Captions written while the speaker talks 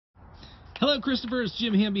Hello, Christopher. It's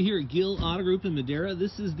Jim Hamby here at Gill Auto Group in Madera.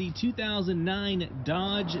 This is the 2009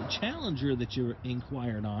 Dodge Challenger that you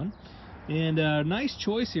inquired on. And nice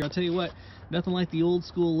choice here. I'll tell you what, nothing like the old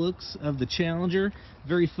school looks of the Challenger.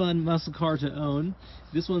 Very fun muscle car to own.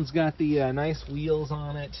 This one's got the nice wheels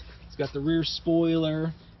on it. It's got the rear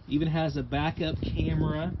spoiler. Even has a backup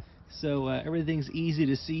camera. So everything's easy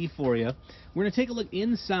to see for you. We're going to take a look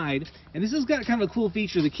inside, and this has got kind of a cool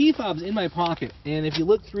feature. The key fob's in my pocket, and if you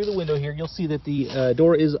look through the window here, you'll see that the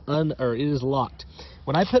door is locked.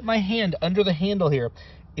 When I put my hand under the handle here,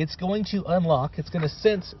 it's going to unlock. It's going to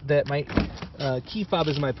sense that my key fob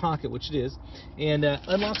is in my pocket, which it is, and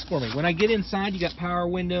unlocks for me. When I get inside, you got power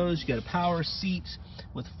windows, you got a power seat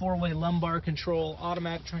with 4-way lumbar control,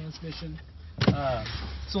 automatic transmission.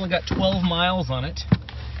 It's only got 12 miles on it.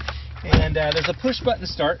 And there's a push button to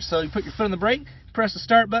start, so you put your foot on the brake, press the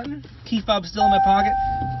start button, key fob's still in my pocket,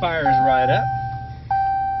 fires right up.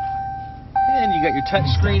 And you got your touch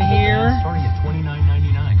screen here. Starting at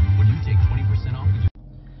 $29.99. Would you take 20% off?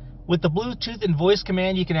 With the Bluetooth and voice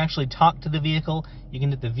command, you can actually talk to the vehicle. You can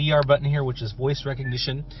hit the VR button here, which is voice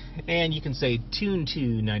recognition, and you can say tune to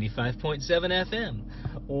 95.7 FM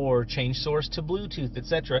or change source to Bluetooth,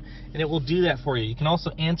 etc., and it will do that for you. You can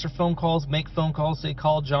also answer phone calls, make phone calls, say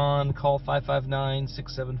call John, call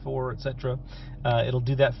 559-674, etc. It'll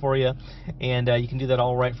do that for you, and you can do that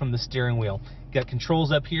all right from the steering wheel. You've got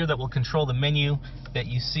controls up here that will control the menu that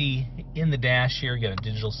you see in the dash here. You got a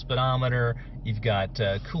digital speedometer, you've got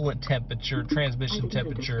coolant temperature, transmission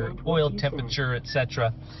temperature, oil temperature,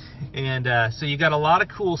 etc. And so you got a lot of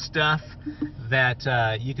cool stuff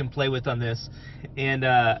that you can play with on this, and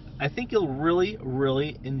I think you'll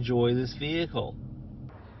really enjoy this vehicle.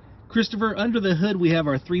 Christopher, under the hood we have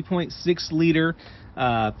our 3.6 liter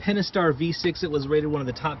Pentastar V6. It was rated one of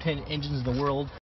the top 10 engines in the world.